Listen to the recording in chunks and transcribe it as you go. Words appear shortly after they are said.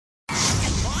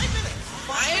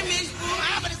am Miss Boo.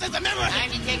 But it says a memory. I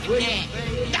can take a chance.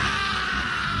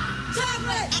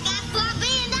 Chocolate. I got $4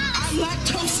 billion. I'm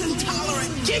lactose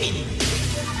intolerant. Gimme.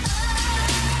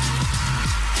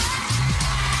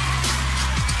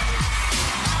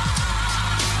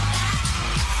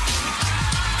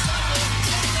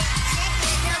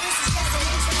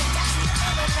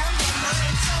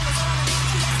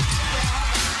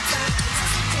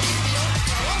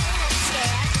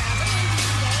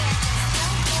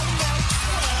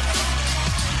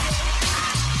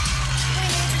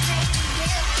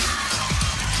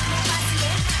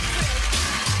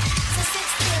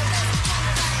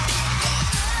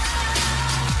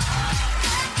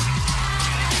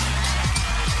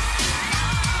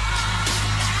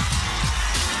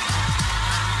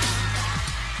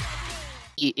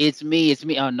 It's me. It's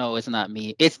me. Oh no, it's not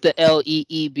me. It's the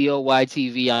LEEBOY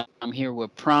TV. I'm here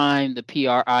with Prime, the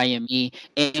PRIME,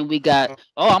 and we got.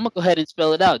 Oh, I'm gonna go ahead and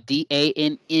spell it out.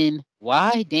 DANNY.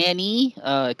 Danny.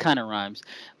 It kind of rhymes.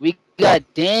 We got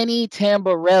Danny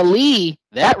Tamberelli.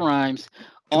 That rhymes.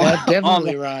 That On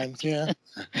definitely rhymes, yeah.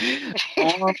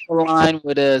 on the line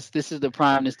with us. This is the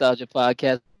Prime Nostalgia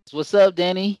Podcast. What's up,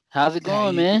 Danny? How's it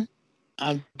going, man?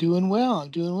 I'm doing well. I'm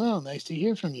doing well. Nice to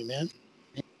hear from you, man.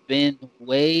 Been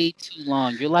way too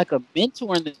long. You're like a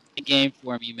mentor in the game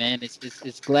for me, man. I'm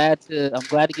glad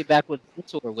to get back with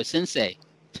mentor with Sensei.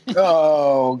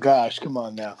 Oh gosh, come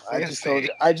on now. I just told you.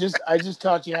 I just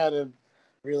taught you how to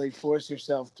really force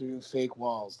yourself through fake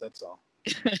walls. That's all.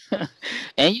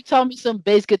 And you taught me some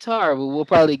bass guitar. But we'll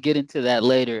probably get into that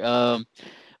later.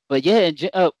 But yeah.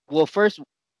 Well, first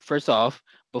off,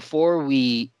 before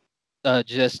we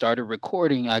just started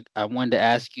recording, I wanted to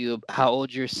ask you how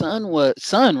old your son was.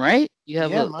 Son, right? You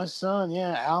have my son.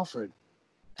 Yeah, Alfred.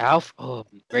 Alf. Oh,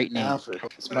 great name. Alfred.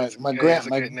 It's my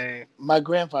name. my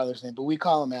grandfather's name, but we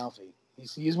call him Alfie.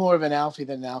 He's more of an Alfie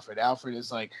than an Alfred. Alfred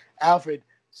is like, Alfred,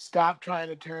 stop trying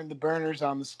to turn the burners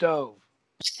on the stove.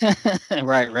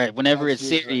 Right. Whenever That's it's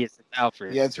serious, it's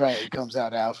Alfred. Yeah, that's right. It comes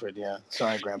out Alfred. Yeah.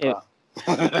 Sorry, Grandpa.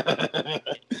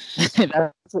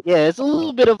 It's a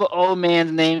little bit of an old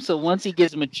man's name. So once he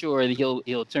gets mature,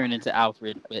 he'll turn into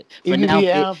Alfred. But He for could now, be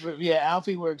Alfred. Yeah,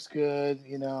 Alfie works good.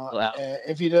 You know, Al.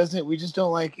 if he doesn't, we just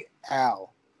don't like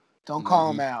Al. Don't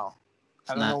call him Al.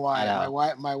 I don't know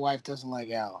why. My wife doesn't like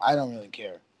Al. I don't really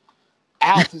care.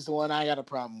 Alf is the one I got a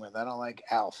problem with. I don't like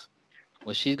Alf.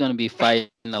 Well, she's gonna be fighting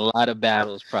a lot of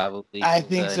battles probably. I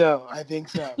think so. I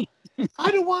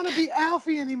don't want to be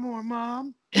Alfie anymore,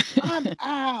 Mom. I'm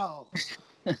Al.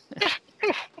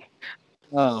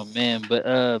 Oh man,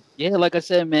 but yeah, like I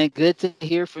said, man, good to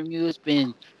hear from you. It's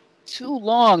been too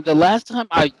long. The last time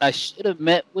I should have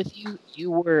met with you,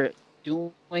 you were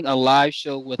doing a live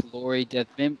show with Lori Beth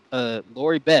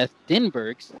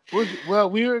Denbergs. Well,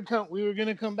 we were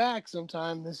gonna come back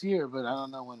sometime this year, but I don't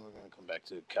know when we're gonna come back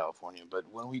to California. But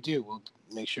when we do, we'll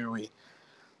make sure we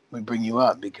bring you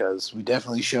up because we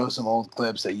definitely show some old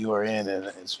clips that you are in, and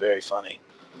it's very funny.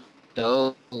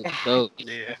 Dope.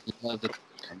 Yeah.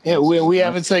 Yeah, we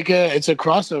have it's a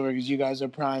crossover because you guys are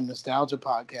Prime Nostalgia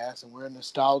Podcast and we're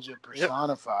Nostalgia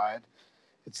Personified. Yep.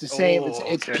 It's the same.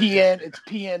 It's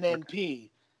PNNP.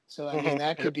 So I mean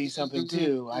that could be something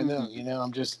too. I know.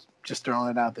 I'm just throwing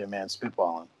it out there, man.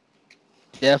 Spitballing.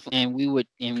 Definitely,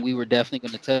 and we were definitely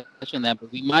going to touch on that,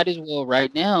 but we might as well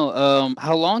right now.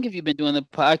 How long have you been doing the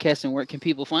podcast, and where can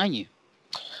people find you?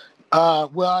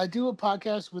 Well, I do a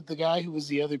podcast with the guy who was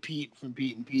the other Pete from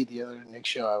Pete and Pete, the other Nick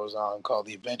show I was on, called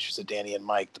The Adventures of Danny and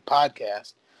Mike, the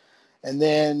podcast. And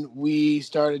then we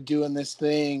started doing this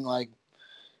thing, like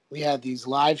we had these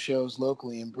live shows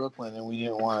locally in Brooklyn, and we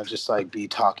didn't want to just like be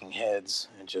talking heads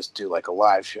and just do like a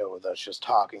live show with us just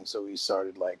talking. So we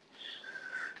started like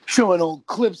showing old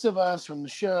clips of us from the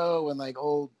show and like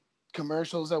old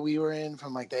commercials that we were in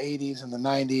from like the 80s and the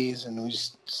 90s, and we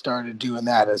just started doing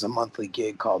that as a monthly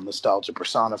gig called Nostalgia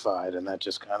Personified, and that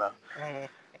just kind of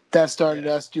that started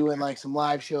us doing like some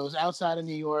live shows outside of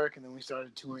New York, and then we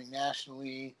started touring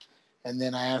nationally, and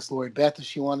then I asked Lori Beth if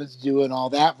she wanted to do it in all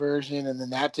that version, and then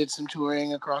that did some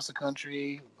touring across the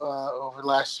country over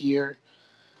last year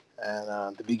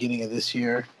and the beginning of this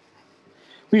year.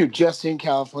 We were just in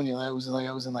California. I was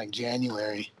in like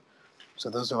January. So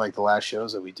those are like the last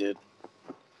shows that we did.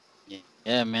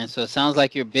 Yeah, man. So it sounds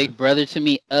like you're big brother to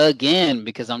me again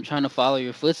because I'm trying to follow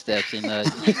your footsteps and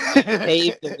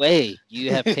pave the way.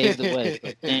 You have paved the way.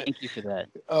 So thank you for that.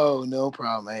 Oh, no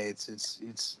problem. Hey,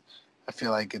 it's. I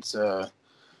feel like it's all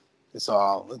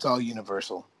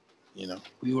universal.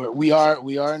 We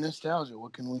are nostalgia.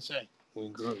 What can we say? We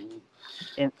grew.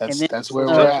 That's where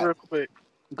we're at. Real quick.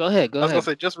 Go ahead. I was gonna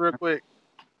say just real quick.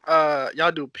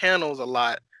 Y'all do panels a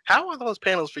lot. How are those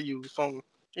panels for you? From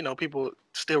people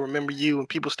still remember you and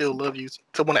people still love you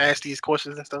to want to ask these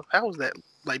questions and stuff. How was that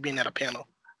like being at a panel?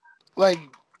 Like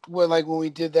when we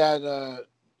did that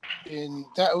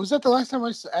was that the last time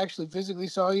actually physically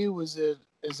saw you? Is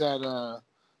that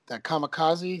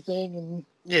kamikaze thing and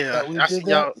Yeah, that we I did seen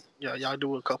that? y'all. Yeah, y'all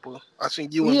do a couple. I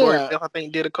seen you and Lori Yeah. Bell, I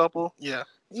think, did a couple. Yeah.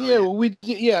 So Yeah,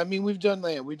 well, I mean, we've done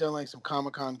like some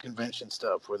Comic-Con convention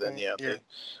stuff where then yeah.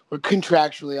 we're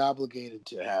contractually obligated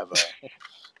to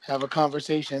have a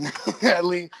conversation. At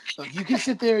least, like, you can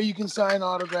sit there, you can sign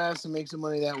autographs and make some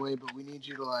money that way, but we need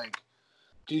you to like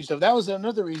do stuff. That was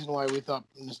another reason why we thought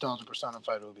Nostalgia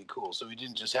Personified would be cool. So we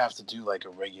didn't just have to do like a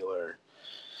regular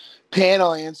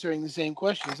panel answering the same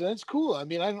questions, and it's cool. I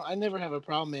mean, I never have a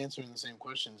problem answering the same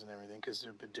questions and everything because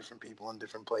there have been different people in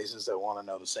different places that want to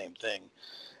know the same thing.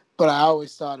 But I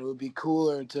always thought it would be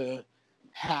cooler to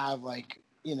have like,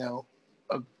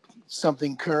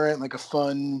 something current, like a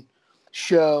fun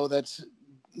show that's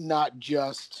not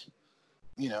just,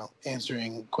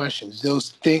 answering questions.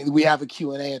 Those things, we have a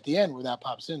Q&A at the end where that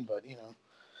pops in, but,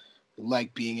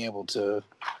 like being able to,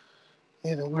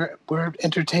 we're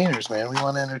entertainers, man. We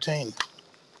want to entertain.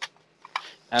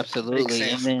 Absolutely.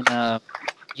 And then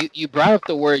you brought up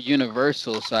the word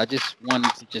Universal, so I just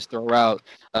wanted to just throw out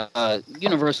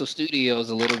Universal Studios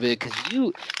a little bit because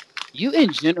you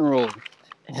in general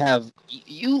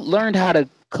you learned how to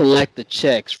collect the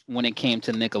checks when it came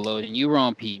to Nickelodeon. You were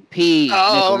on P&P,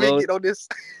 Oh, let me Nickelodeon. get on this.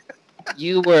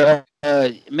 You were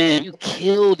man, you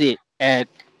killed it at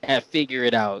Figure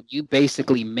It Out. You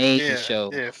basically made the Yeah.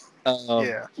 show. Yes. Um,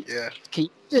 Yeah. can you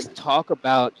just talk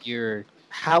about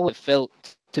how it felt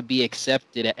to be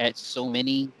accepted at so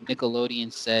many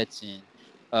Nickelodeon sets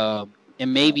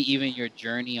and maybe even your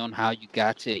journey on how you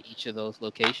got to each of those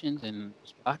locations and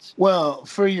spots? Well,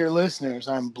 for your listeners,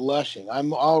 I'm blushing.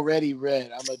 I'm already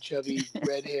red. I'm a chubby,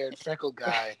 red-haired, freckled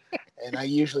guy, and I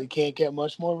usually can't get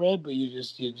much more red. But you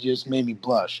just made me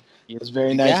blush. It's very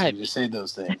You nice of got you to me. say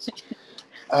those things.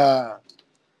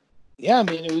 Yeah, I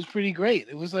mean, it was pretty great.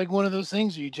 It was like one of those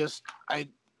things where I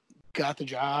got the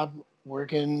job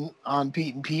working on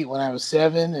Pete and Pete when I was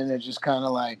 7, and it just kind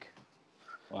of like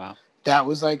Wow. that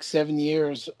was like 7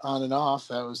 years on and off.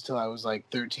 That was till I was like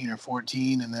 13 or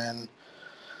 14, and then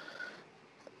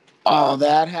all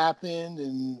that happened,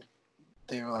 and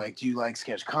they were like, "Do you like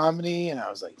sketch comedy?" And I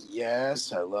was like,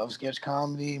 "Yes, I love sketch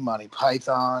comedy, Monty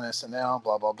Python, SNL,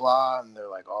 blah blah blah." And they're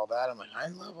like, "All that." I'm like, "I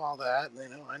love all that."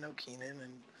 And, I know Keenan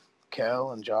and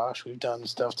Kel and Josh. We've done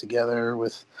stuff together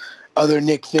with other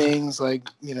Nick things like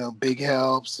Big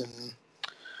Helps and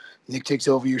Nick Takes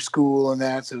Over Your School and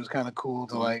that. So it was kind of cool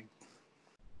to like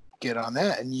get on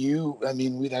that. And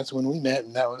that's when we met,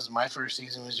 and that was my first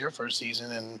season. Was your first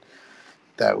season, and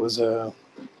that was a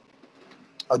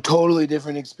totally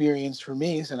different experience for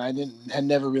me, and I had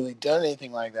never really done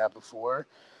anything like that before,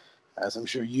 as I'm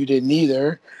sure you didn't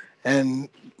either. And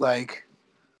like,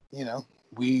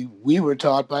 we were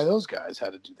taught by those guys how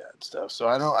to do that stuff. So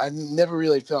I never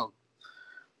really felt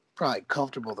probably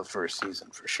comfortable the first season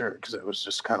for sure because I was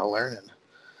just kind of learning.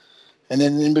 And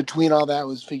then in between all that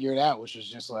was Figure It Out, which was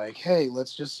just like, hey,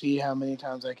 let's just see how many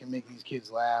times I can make these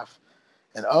kids laugh.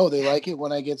 And they like it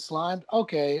when I get slimed.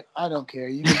 Okay, I don't care.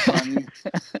 You can slime me.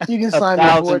 You can slime me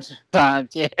 1,000 times,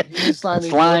 yeah. You can slime me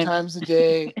 4 Slime. times a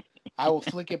day. I will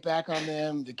flick it back on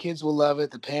them. The kids will love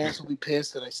it. The parents will be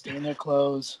pissed that I stain their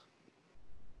clothes.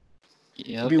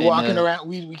 Yep. We'll be walking around.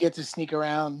 We get to sneak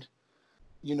around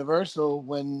Universal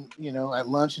when at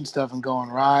lunch and stuff and go on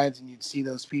rides, and you'd see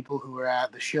those people who were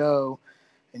at the show,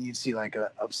 and you'd see like a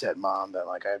upset mom that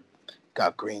like I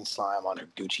got green slime on her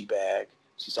Gucci bag.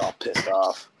 She's all pissed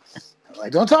off. I'm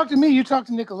like, don't talk to me. You talk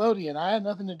to Nickelodeon. I had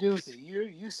nothing to do with it.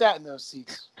 You sat in those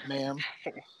seats, ma'am.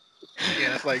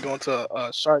 Yeah, it's like going to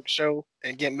a shark show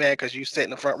and getting mad because you sat in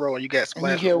the front row and you got And you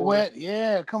splashed get with water. wet.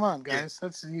 Yeah, come on, guys.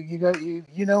 That's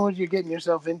you know what you're getting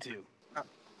yourself into.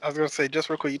 I was gonna say just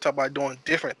real quick, you talk about doing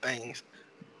different things,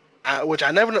 which I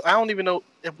never know. I don't even know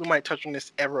if we might touch on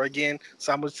this ever again.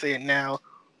 So I'm gonna say it now.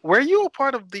 Were you a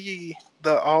part of the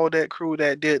all that crew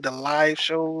that did the live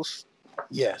shows?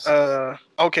 Yes.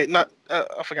 Okay, not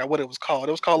I forgot what it was called.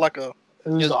 It was called like a It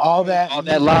was Just all that all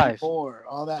music that live. and more.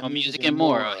 All that On music music and and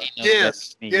more. more. He knows better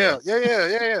yes, than me, yeah,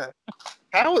 yes.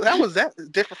 yeah. How was that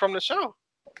different from the show?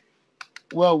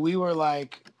 Well, we were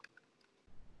like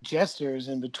jesters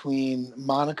in between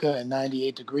Monica and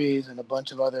 98 Degrees and a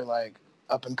bunch of other like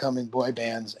up and coming boy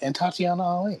bands and Tatiana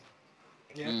Ali.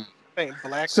 Yeah, Mm. I think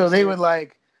Black So was they there. would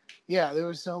like, yeah, there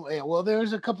was there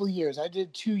was a couple of years. I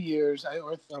did 2 years.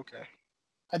 Okay,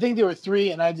 I think there were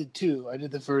 3 and I did 2. I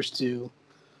did the first 2.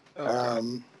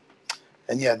 okay.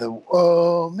 And yeah,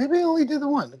 maybe I only did the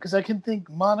one because I can think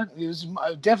Monica. It was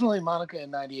definitely Monica and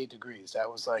 98 Degrees.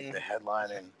 That was like the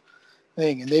headlining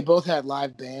thing, and they both had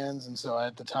live bands. And so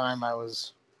at the time, I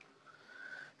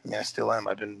still am.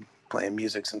 I've been playing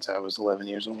music since I was 11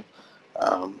 years old.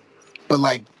 But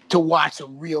like to watch a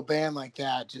real band like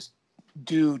that just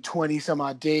do 20 some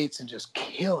odd dates and just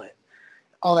kill it.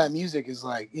 All that music is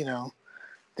like, they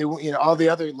were, all the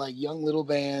other like young little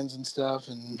bands and stuff,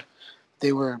 and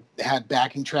they had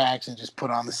backing tracks and just put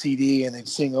on the CD and they'd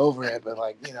sing over it. But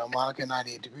like, Monica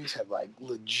 98 Degrees had like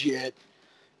legit,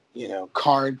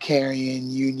 card carrying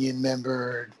union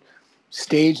member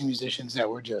stage musicians that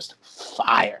were just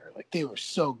fire. Like they were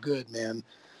so good, man.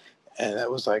 And that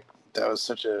was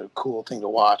such a cool thing to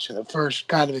watch. And the first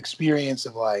kind of experience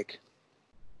of like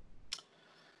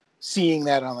seeing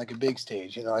that on like a big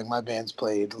stage, like my band's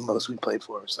played, the most we played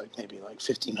for was like maybe like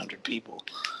 1,500 people.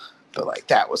 But like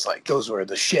that was like, those were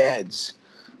the sheds,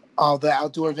 all the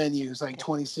outdoor venues, like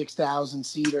 26,000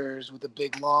 seaters with a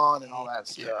big lawn and all that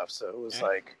stuff. So it was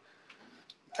like,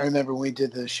 I remember when we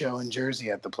did the show in Jersey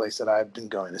at the place that I've been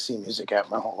going to see music at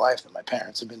my whole life that my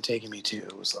parents have been taking me to.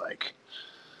 It was like,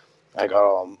 I got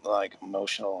all like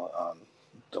emotional on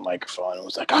the microphone. It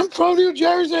was like, I'm from New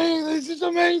Jersey. This is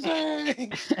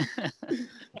amazing.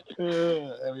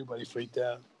 Everybody freaked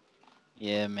out.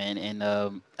 Yeah, man. And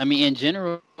I mean, in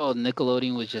general,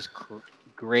 Nickelodeon was just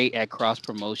great at cross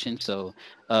promotion. So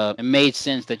it made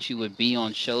sense that you would be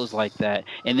on shows like that.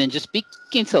 And then just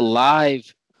speaking to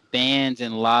live bands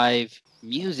and live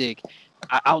music,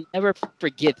 I'll never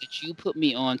forget that you put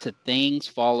me on to Things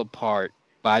Fall Apart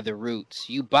by The Roots.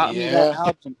 You bought me that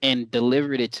album and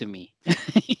delivered it to me.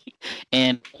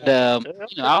 And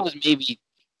I was maybe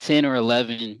 10 or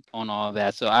 11 on all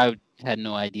that, so I had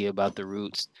no idea about The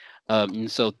Roots. And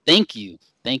so thank you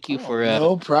for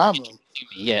no problem.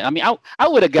 Yeah, I mean, I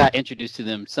would have got introduced to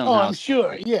them somehow. Oh, I'm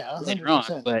sure. Yeah,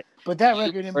 100%. But that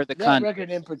record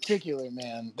in particular,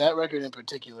 man, that record in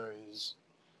particular is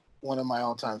one of my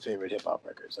all-time favorite hip hop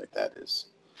records. Like that is.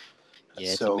 Yeah,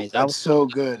 it's so amazing. It's so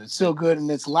good. It's so good,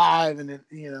 and it's live, and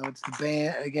it's the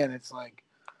band again. It's like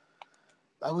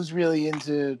I was really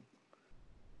into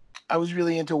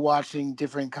watching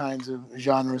different kinds of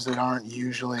genres that aren't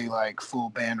usually like full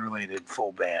band related.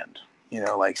 Full band,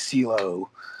 like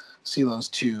CeeLo's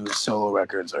 2 solo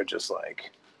records are just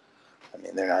like, I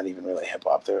mean, they're not even really hip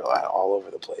hop. They're all over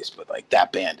the place, but like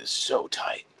that band is so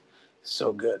tight,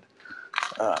 so good.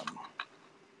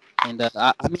 And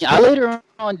I mean, I later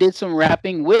on did some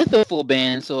rapping with a full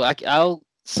band, so I'll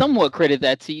somewhat credit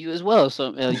that to you as well.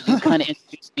 So you kind of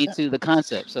introduced me to the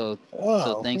concept. So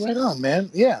thanks. Right on, man.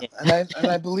 Yeah, and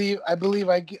I believe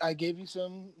I gave you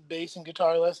some bass and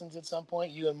guitar lessons at some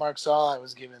point. You and Mark Saul, I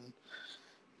was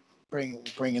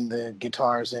bringing the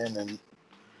guitars in and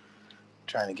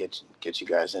trying to get you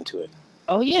guys into it.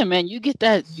 Oh yeah, man, you get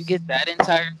that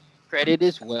entire credit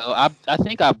as well. I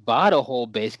think I bought a whole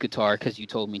bass guitar because you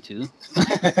told me to.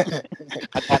 I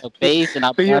got a bass and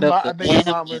I bought up the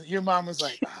amp. Your mom was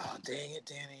like, "Oh, dang it,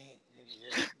 Danny,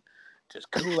 just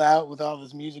cool out with all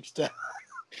this music stuff."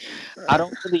 I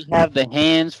don't really have the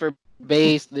hands for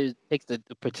bass. It takes the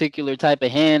particular type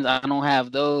of hands. I don't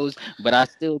have those, but I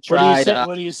still tried.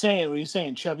 What are you saying? What are you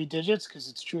saying? Chubby digits? Because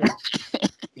it's true.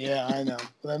 Yeah, I know.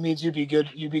 Well, that means you'd be good.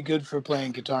 You'd be good for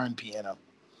playing guitar and piano.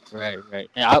 Right.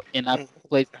 And I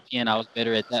played piano. I was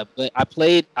better at that. But I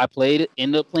played.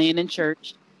 Ended up playing in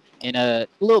church, and a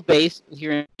little bass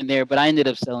here and there. But I ended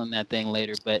up selling that thing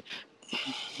later. But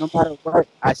no matter what,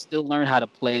 I still learned how to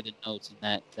play the notes,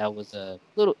 and that was a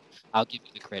little. I'll give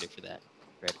you the credit for that.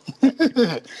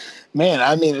 Man,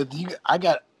 I mean, I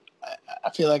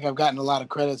feel like I've gotten a lot of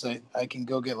credits. I can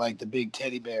go get like the big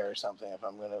teddy bear or something if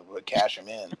I'm gonna cash them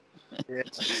in. Yeah.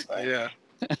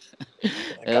 I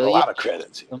got a lot of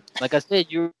credits. Like I said,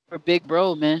 you're a big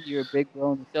bro, man. You're a big bro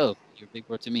on the show. You're a big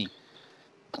bro to me.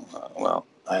 Well,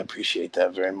 I appreciate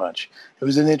that very much. It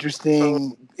was an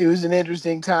interesting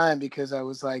time because I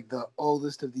was like the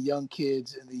oldest of the young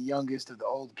kids and the youngest of the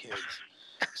old kids.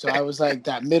 So I was like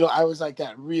that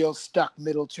real stuck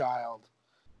middle child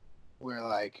where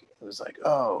like it was like,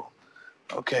 oh,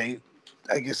 okay,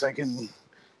 I guess I can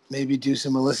maybe do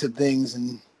some illicit things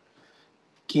in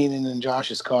Keenan and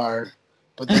Josh's car,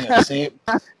 but then at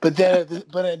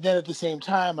the same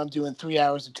time, I'm doing 3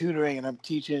 hours of tutoring and I'm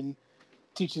teaching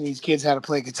these kids how to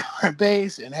play guitar and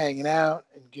bass and hanging out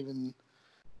and giving,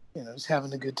 just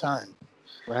having a good time.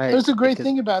 Right. That was the great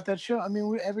thing about that show. I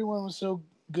mean, everyone was so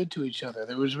good to each other.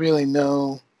 There was really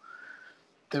no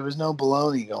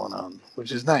baloney going on,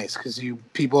 which is nice because is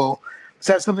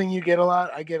that something you get a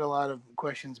lot? I get a lot of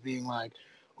questions being like,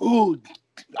 "Ooh,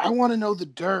 I want to know the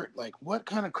dirt. Like, what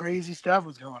kind of crazy stuff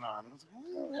was going on? I was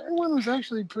like, everyone was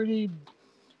actually pretty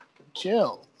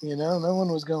chill. No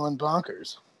one was going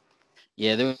bonkers.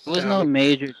 Yeah, there was Yeah, no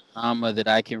major drama that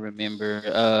I can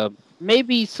remember.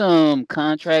 Maybe some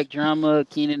contract drama,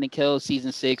 Keenan and Kel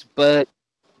season 6, but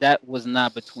that was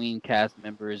not between cast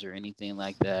members or anything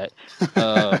like that.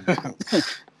 Um,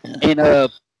 and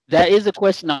that is a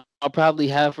question I'll probably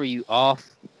have for you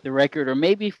off the record, or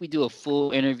maybe if we do a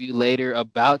full interview later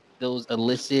about those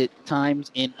illicit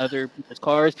times in other people's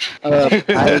cars.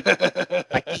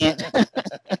 I can't.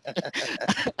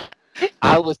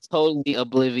 I was totally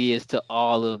oblivious to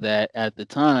all of that at the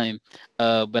time,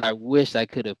 but I wish I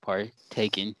could have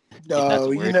partaken, if that's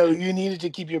No, a word. you needed to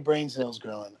keep your brain cells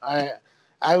growing.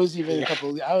 I was even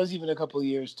a couple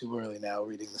years too early now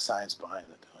reading the science behind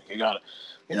it. Like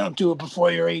you don't do it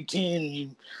before you're 18 and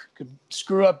you could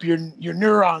screw up your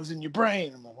neurons in your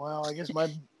brain. I'm like, well, I guess my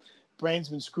brain's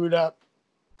been screwed up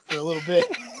for a little bit,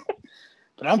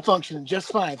 but I'm functioning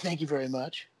just fine. Thank you very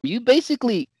much. You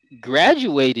basically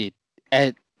graduated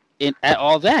at at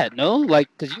all that, no? Like,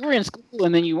 because you were in school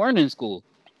and then you weren't in school.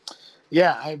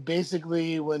 Yeah, I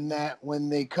basically when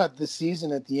they cut the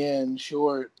season at the end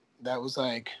short, that was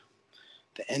like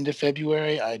the end of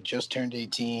February. I just turned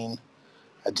 18.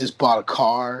 I just bought a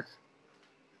car.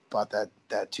 Bought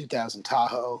that 2000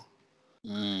 Tahoe.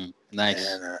 Nice.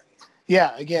 And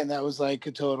yeah, again, that was a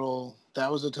total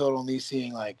me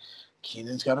seeing like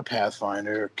Keenan's got a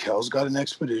Pathfinder, Kel's got an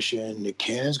Expedition, Nick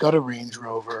Cannon's got a Range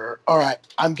Rover. All right,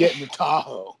 I'm getting a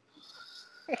Tahoe.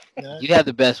 You have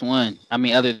the best one. I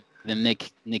mean, other than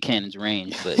Nick Cannon's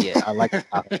Range, but yeah, I like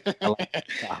Tahoe.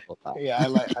 Tahoe. Yeah, I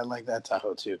like that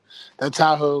Tahoe too. That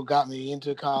Tahoe got me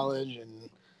into college, and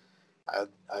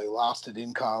I lost it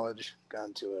in college. Got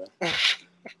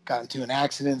into an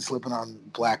accident slipping on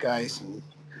black ice and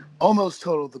almost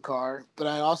totaled the car. But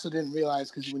I also didn't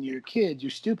realize, because when you're a kid,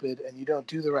 you're stupid and you don't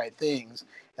do the right things.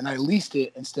 And I leased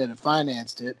it instead of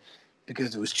financed it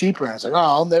because it was cheaper. And I was like, oh,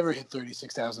 I'll never hit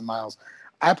 36,000 miles.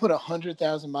 I put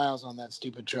 100,000 miles on that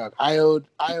stupid truck. I owed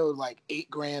like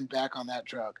 $8,000 back on that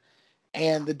truck.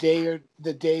 And the day,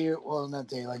 well, not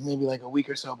day, like maybe like a week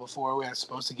or so before we were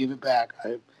supposed to give it back,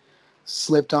 I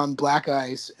slipped on black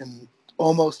ice and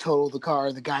almost totaled the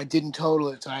car. The guy didn't total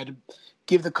it, so I had to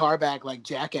give the car back like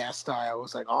jackass style. I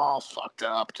was like all fucked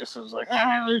up. I was like,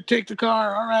 take the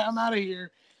car. All right, I'm out of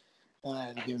here. And I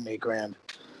had to give him $8,000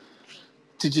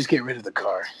 to just get rid of the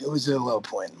car. It was a low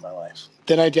point in my life.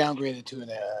 Then I downgraded to an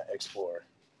Explorer.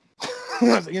 I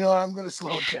was like, you know what? I'm going to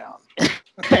slow it down.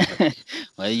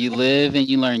 Well, you live and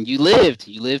you learn. You lived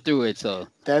through it, so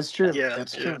that's true. Yeah,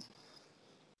 that's yeah.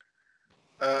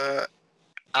 true.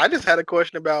 I just had a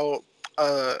question about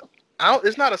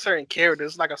it's not a certain character,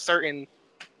 it's like a certain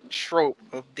trope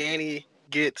of Danny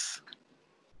gets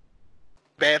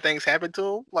bad things happen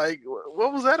to him. Like,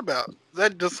 what was that about? Is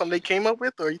that just something they came up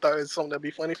with, or you thought it was something that'd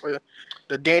be funny for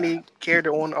the Danny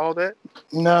character on all that?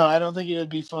 No, I don't think it would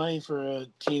be funny for a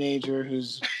teenager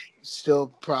who's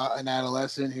still an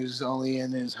adolescent, who's only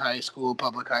in his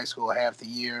public high school half the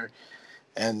year,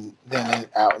 and then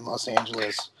out in Los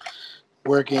Angeles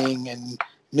working and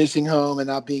missing home and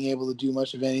not being able to do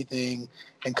much of anything,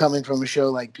 and coming from a show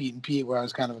like Pete and Pete where I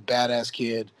was kind of a badass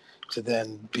kid to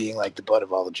then being like the butt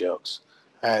of all the jokes.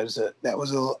 That was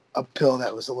a pill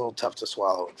that was a little tough to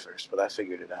swallow at first, but I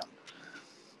figured it out.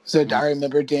 So I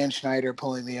remember Dan Schneider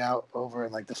pulling me out over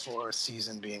in like the 4th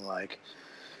season being like,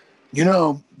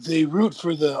 they root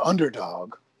for the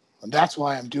underdog, and that's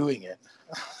why I'm doing it.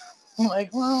 I'm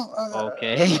like, well,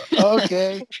 okay.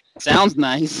 Okay. Sounds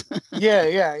nice.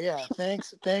 Yeah.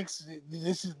 Thanks.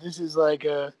 This is like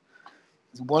a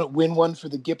win one for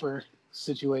the Gipper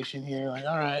situation here. Like,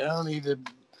 all right, I don't need the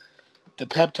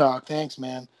pep talk. Thanks,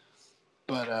 man.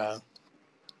 But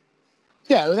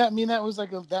yeah, that was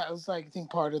I think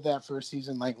part of that first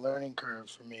season, like learning curve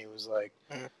for me was like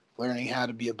learning how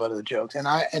to be a butt of the jokes.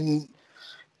 And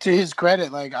to his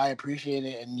credit, like I appreciate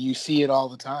it, and you see it all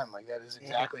the time. Like that is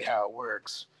exactly how it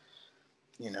works.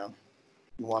 You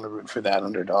want to root for that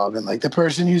underdog, and like the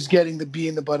person who's getting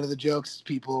being the butt of the jokes,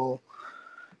 people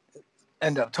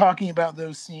end up talking about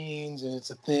those scenes, and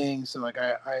it's a thing. So like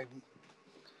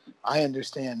I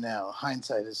understand now.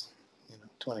 Hindsight is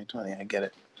 2020. I get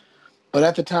it, but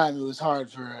at the time it was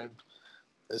hard for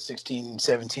a 16,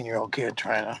 17-year-old kid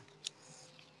trying to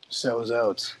sow his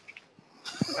oats.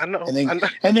 I know.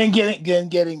 And then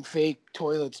getting fake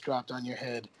toilets dropped on your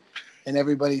head, and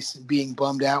everybody's being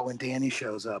bummed out when Danny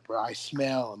shows up, or I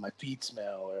smell and my feet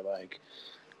smell, or like,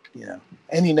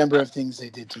 any number of things they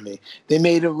did to me. They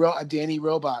made a Danny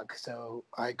robot, so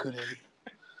I couldn't,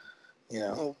 You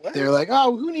know, Oh, what? they're like,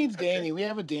 "Oh, who needs Okay. Danny? We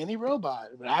have a Danny robot."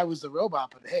 But I was the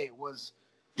robot. But hey, it was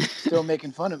still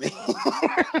making fun of me.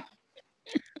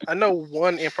 I know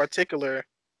one in particular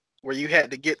where you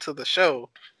had to get to the show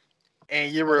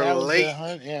and you Oh, were that was late.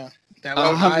 the yeah. That was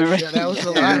Oh, a I live remember. show. That was Yeah, a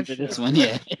I live remember show. this one.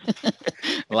 Yeah,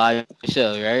 live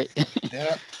show, right?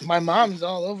 Yeah, my mom's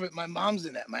all over it. My mom's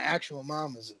in that. My actual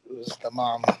mom was the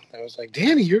mom that was like,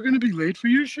 "Danny, you're gonna be late for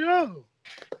your show."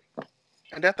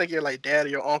 And I think your like dad or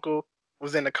your uncle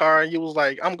was in the car and you was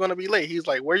like, I'm gonna be late. He's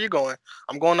like, where you going?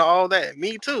 I'm going to all that.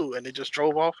 Me too. And they just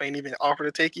drove off, ain't even offered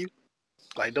to take you.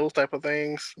 Like those type of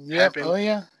things Yep. happen. Oh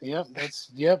yeah. Yep.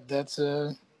 That's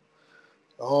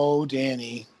Oh,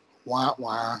 Danny. Wah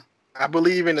wah. I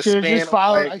believe in the Should have span just of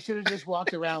followed. like I should have just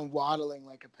walked around waddling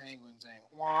like a penguin, saying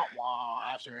wah wah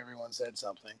after everyone said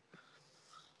something.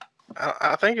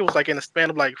 I think it was like in the span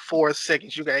of like 4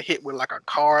 seconds you got hit with like a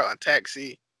car, a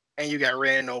taxi, and you got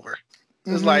ran over.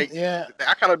 It's like Yeah,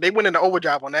 they went into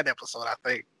overdrive on that episode, I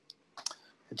think.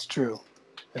 it's true.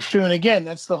 It's true. And again,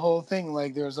 that's the whole thing.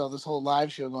 Like there was all this whole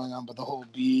live show going on, but the whole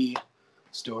B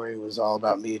story was all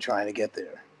about me trying to get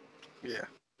there. Yeah.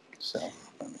 So,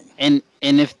 I mean,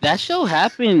 And if that show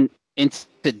happened in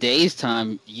today's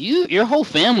time, your whole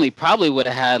family probably would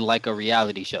have had like a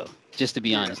reality show. Just to be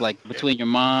Yeah. honest, like between your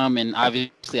mom and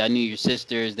obviously I knew your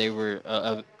sisters, they were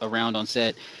around on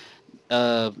set.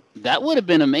 That would have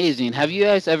been amazing. Have you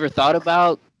guys ever thought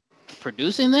about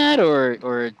producing that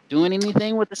or doing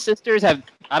anything with the sisters? I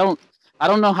don't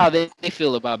know how they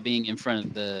feel about being in front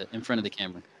of the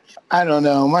camera. I don't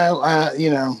know.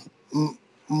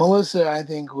 Melissa, I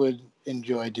think would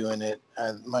enjoy doing it.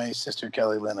 My sister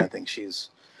Kelly Lynn, I think she's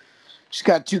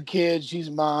got 2 kids. She's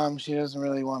a mom. She doesn't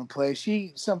really want to play.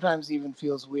 She sometimes even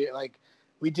feels weird. Like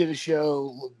we did a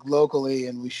show locally,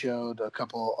 and we showed a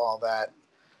couple all that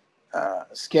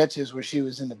sketches where she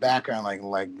was in the background,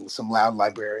 like some loud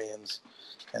librarians,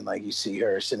 and like you see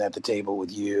her sitting at the table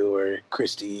with you or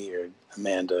Christy or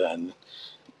Amanda, and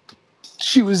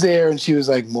she was there, and she was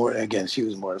like she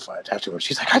was mortified afterwards.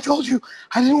 She's like, "I told you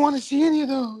I didn't want to see any of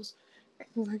those." I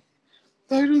was like,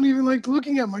 I don't even like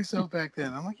looking at myself back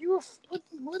then. I'm like,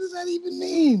 what does that even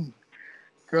mean?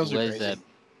 Girls are What is crazy, that?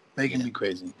 making Yeah. me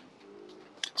crazy.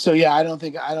 So yeah, I don't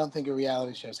think a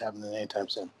reality show's happening anytime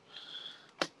soon.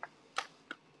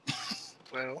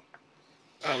 Well,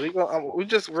 we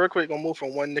just real quick gonna move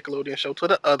from one Nickelodeon show to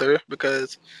the other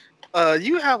because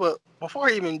you have before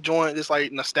I even joined this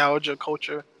like nostalgia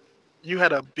culture, you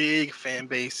had a big fan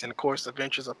base and of course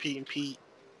Adventures of Pete and Pete.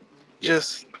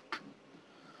 Just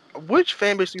which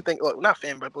fan base do you think, not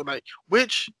fan base, but like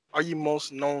which are you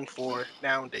most known for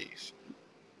nowadays?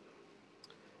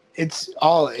 It's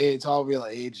all real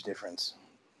age difference.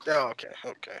 Oh, okay.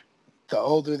 The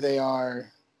older they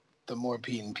are, the more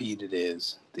Pete and Pete it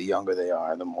is. The younger they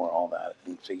are, the more all that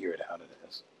and figure it out it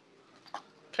is.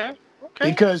 Okay.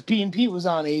 Because Pete and Pete was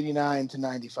on 89 to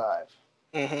 95.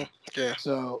 Mm-hmm. Yeah.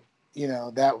 So,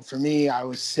 that for me, I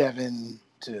was 7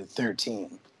 to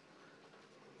 13.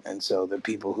 And so the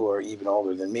people who are even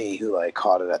older than me who like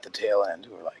caught it at the tail end,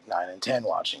 who are like 9 and 10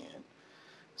 watching it.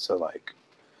 So like,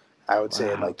 I would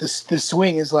say like the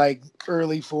swing is like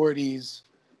early 40s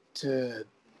to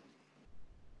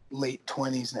late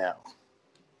 20s now.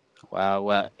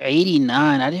 Wow.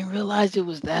 89. I didn't realize it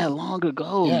was that long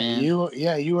ago, man. You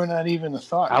were not even a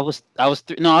thought. I was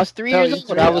 3 Oh, years you're old.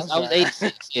 3. I was I'm sorry.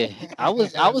 86. Yeah. I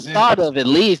was thought of at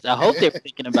least. I hope they're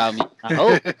thinking about me. I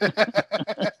hope.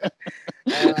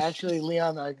 Actually,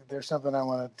 Leon, there's something I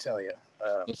want to tell you.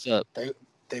 What's up?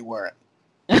 They weren't.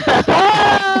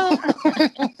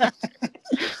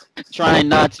 Trying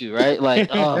not to, right? Like,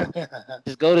 oh,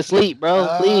 just go to sleep, bro.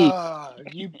 Please.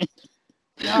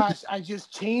 Gosh, I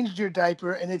just changed your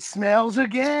diaper and it smells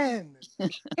again.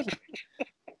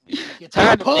 Get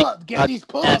these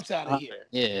pull-ups out of here.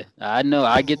 Yeah, I know.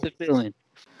 I get the feeling.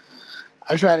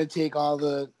 I try to take all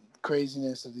the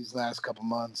craziness of these last couple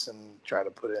months and try to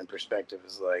put it in perspective.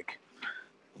 As like,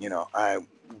 I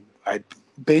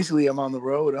basically I'm on the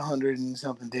road 100 and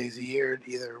something days a year,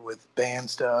 either with band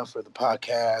stuff or the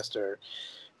podcast or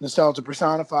Nostalgia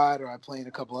Personified, or I play in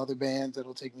a couple other bands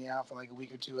that'll take me out for like a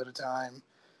week or two at a time.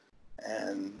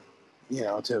 And,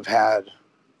 to have had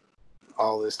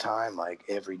all this time, like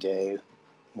every day,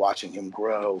 watching him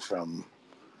grow from,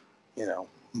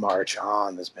 March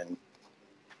on has been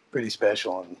pretty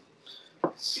special, and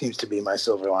seems to be my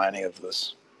silver lining of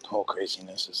this whole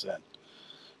craziness is that,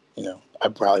 I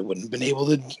probably wouldn't have been able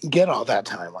to get all that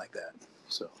time like that.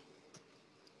 So.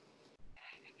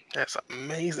 That's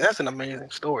amazing. That's an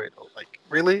amazing story, though. Like,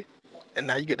 really? And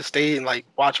now you get to stay and like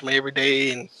watch me every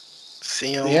day, and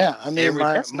see them. Yeah, I mean,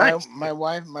 That's nice. my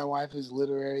wife is a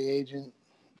literary agent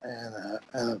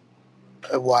and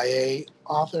a YA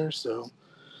author, so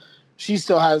she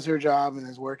still has her job and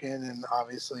is working, and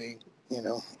obviously,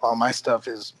 all my stuff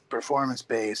is performance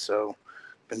based, so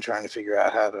been trying to figure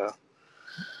out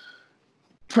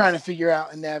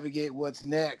and navigate what's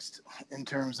next in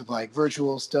terms of like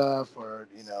virtual stuff, or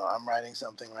I'm writing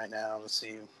something right now to see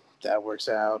if that works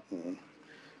out and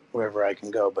wherever I can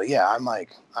go. But yeah, I'm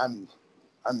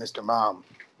Mr. Mom,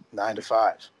 9 to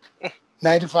 5.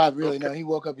 9 to 5, really. Okay. No, he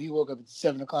woke up at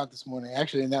 7 o'clock this morning.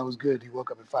 Actually, and that was good. He woke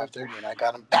up at 5:30, and I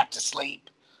got him back to sleep.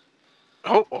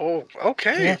 Oh,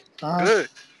 okay. Yeah. Good.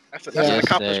 That's an Yeah. Yes, sir.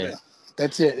 accomplishment.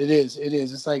 That's it. It is.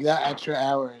 It's like that extra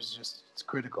hour is it's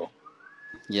critical.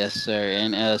 Yes, sir.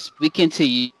 And speaking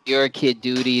to your kid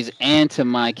duties and to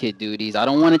my kid duties, I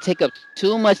don't want to take up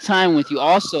too much time with you.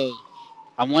 Also,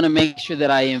 I want to make sure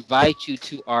that I invite you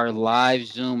to our live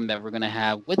Zoom that we're going to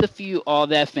have with a few All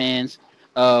That fans.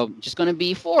 Just going to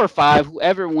be 4 or 5,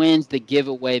 whoever wins the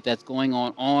giveaway that's going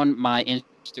on my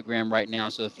Instagram right now.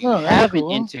 So if you Oh, that's haven't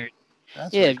cool. entered,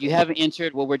 That's yeah, very if you cool. haven't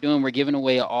entered, what we're doing, we're giving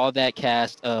away All That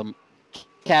cast All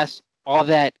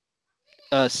That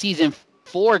season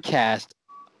 4 cast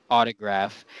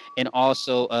autograph, and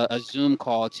also a Zoom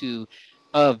call to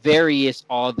various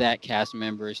All That cast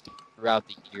members throughout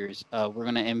the years. We're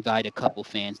going to invite a couple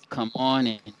fans to come on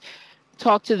and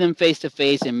talk to them face to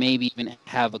face, and maybe even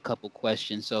have a couple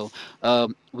questions. So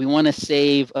we want to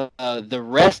save the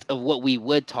rest of what we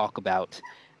would talk about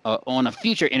on a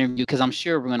future interview, because I'm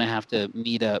sure we're going to have to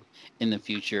meet up in the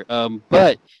future.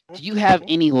 But do you have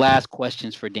any last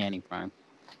questions for Danny Prime?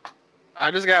 I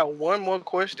just got one more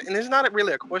question, and it's not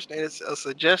really a question; it's a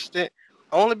suggestion.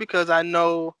 Only because I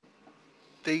know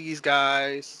these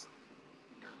guys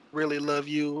really love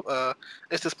you.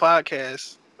 It's this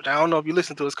podcast, which I don't know if you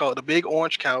listen to. It's called The Big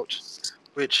Orange Couch,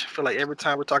 which I feel like every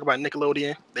time we talk about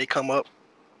Nickelodeon, they come up.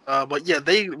 But yeah,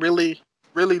 they really,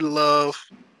 really love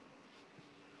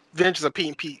Adventures of Pete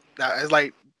and Pete. It's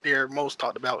like their most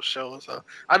talked about show. So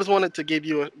I just wanted to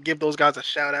give those guys a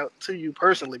shout out to you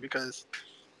personally, because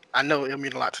I know it'll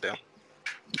mean a lot to them.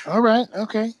 All right.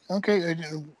 Okay. Are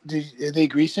they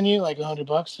greasing you like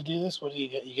 $100 to do this? What do you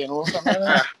get? You getting a little something out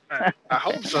of that? I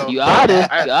hope so. You ought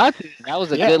to. I, You ought to. That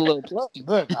was a Yeah. good little plug.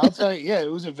 Look, I'll tell you. Yeah, it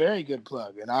was a very good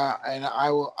plug, and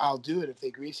I'll do it if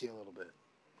they grease you a little bit.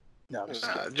 No, I'm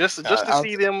just kidding. just to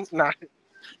see them,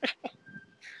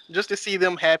 just to see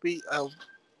them happy,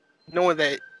 knowing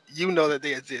that you know that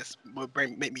they exist would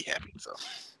make me happy. So,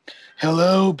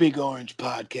 Hello, Big Orange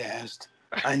Podcast.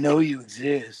 I know you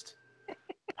exist.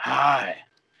 Hi.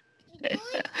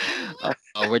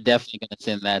 We're definitely going to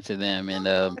send that to them.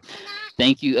 And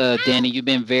thank you, Danny. You've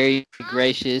been very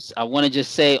gracious. I want to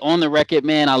just say on the record,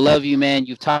 man, I love you, man.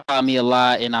 You've taught me a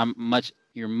lot, and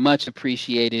you're much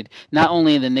appreciated, not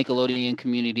only in the Nickelodeon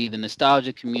community, the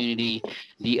nostalgia community,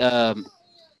 the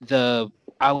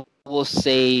I will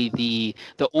say the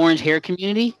orange hair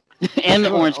community and the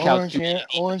Sure. orange couch community.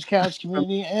 Orange Couch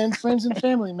community, and friends and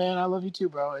family, man. I love you too,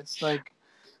 bro. It's like,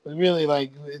 really,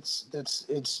 like it's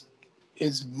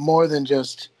more than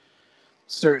just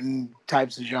certain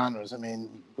types of genres. I mean,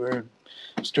 we're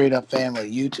straight up family.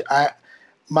 The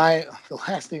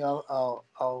last thing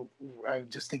I'm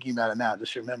just thinking about it now,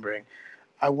 just remembering.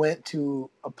 I went to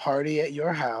a party at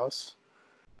your house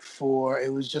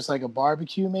it was just like a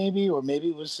barbecue, maybe, or maybe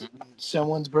it was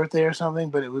someone's birthday or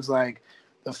something, but it was like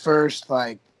the first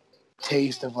like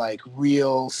taste of like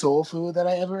real soul food that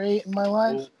I ever ate in my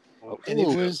life. And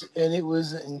it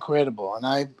was incredible. And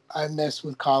I messed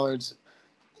with collards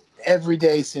every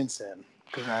day since then,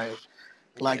 because I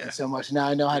liked it so much. Now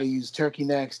I know how to use turkey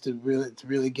necks to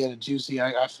really get it juicy.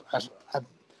 I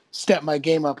stepped my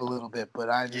game up a little bit, but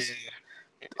I just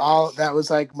all that was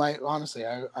like honestly,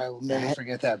 I will never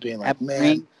forget that being like,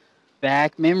 man.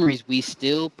 Back memories. We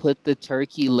still put the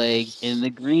turkey legs in the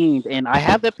greens, and I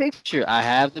have the picture. I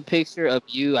have the picture of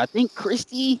you. I think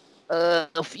Christy,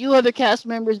 a few other cast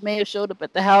members may have showed up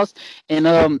at the house,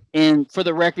 and for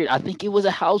the record, I think it was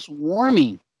a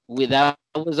housewarming. We got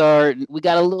a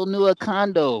little new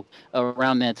condo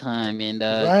around that time, and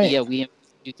Right. yeah, we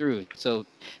invited you through it. So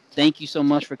thank you so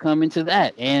much for coming to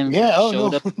that, and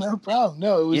No, up. no problem.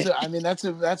 No, it was. Yeah. I mean, that's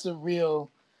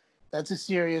a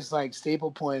serious like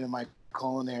staple point in my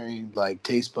culinary like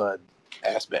taste bud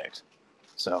aspect.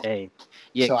 So Hey,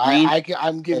 yeah, so greens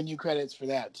I'm giving you credits for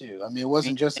that too. I mean, it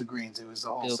wasn't just the greens; it was the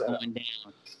whole still setup. going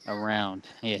down around.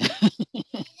 Yeah.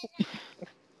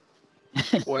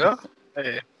 well,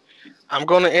 hey, I'm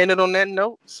gonna end it on that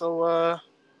note. So,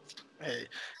 hey,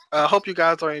 I hope you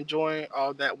guys are enjoying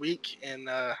all that week, and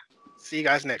see you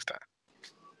guys next time.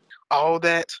 all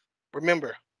that.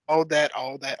 Remember, all that,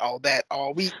 all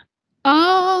week.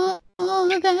 All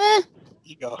that.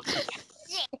 You go.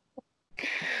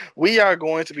 We are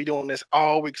going to be doing this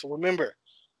all week. So remember,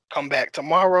 come back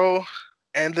tomorrow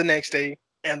and the next day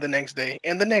and the next day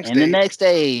and the next And the day next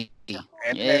day.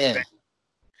 and the next Yeah. day.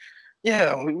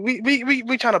 Yeah,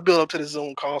 we trying to build up to the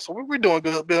Zoom call. So we're doing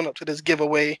good building up to this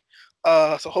giveaway.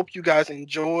 So hope you guys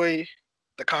enjoy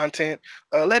the content.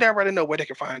 Let everybody know where they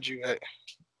can find you at.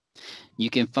 You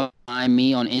can find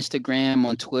me on Instagram,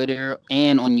 on Twitter,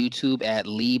 and on YouTube at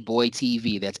LeeBoy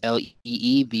TV. That's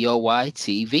LeeBoy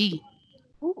TV.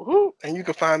 Woo-hoo. And you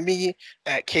can find me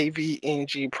at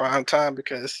KVNG Primetime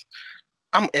because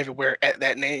I'm everywhere at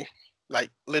that name.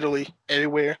 Like literally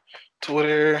everywhere.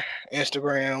 Twitter,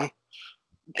 Instagram.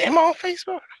 Am I on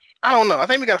Facebook? I don't know. I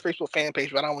think we got a Facebook fan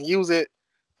page, but I don't use it.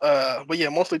 But yeah,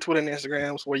 mostly Twitter and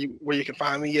Instagrams where you can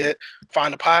find me at.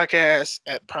 Find the podcast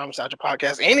at Prime Nostalgia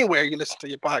Podcast anywhere you listen to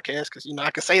your podcast because I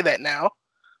can say that now.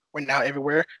 We're now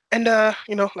everywhere, and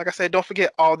like I said, don't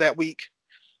forget all that week.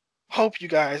 Hope you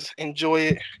guys enjoy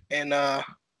it, and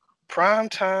prime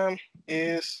time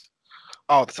is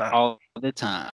all the time. All the time.